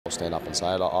stand up and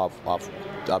say it. I've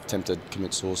attempted to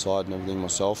commit suicide and everything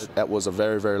myself. That was a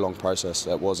very, very long process.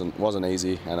 It wasn't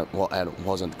easy, and it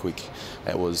wasn't quick.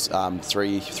 It was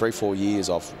 4 years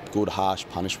of good, harsh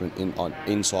punishment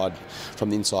inside,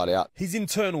 from the inside out. His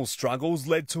internal struggles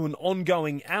led to an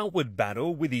ongoing outward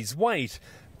battle with his weight.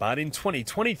 But in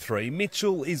 2023,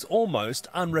 Mitchell is almost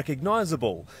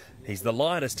unrecognisable. He's the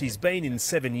lightest he's been in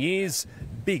 7 years.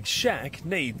 Big Shaq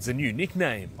needs a new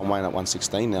nickname. I'm weighing at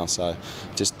 116 now, so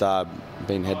just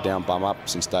been head down, bum up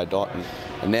since day dot.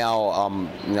 And now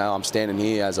I'm standing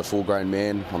here as a full-grown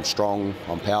man. I'm strong,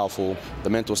 I'm powerful.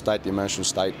 The mental state, the emotional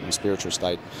state, and the spiritual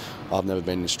state, I've never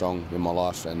been this strong in my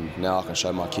life, and now I can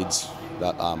show my kids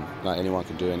that anyone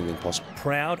can do anything possible.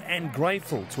 Proud and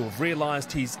grateful to have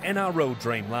realised his NRL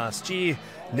dream last year.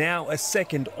 Now a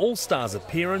second All-Stars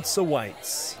appearance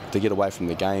awaits. To get away from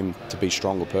the game, to be a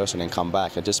stronger person and come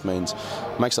back, it just makes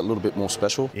it a little bit more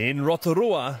special. In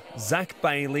Rotorua, Zach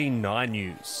Bailey, 9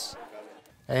 News.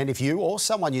 And if you or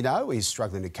someone you know is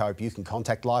struggling to cope, you can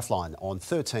contact Lifeline on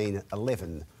 13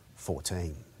 11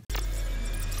 14.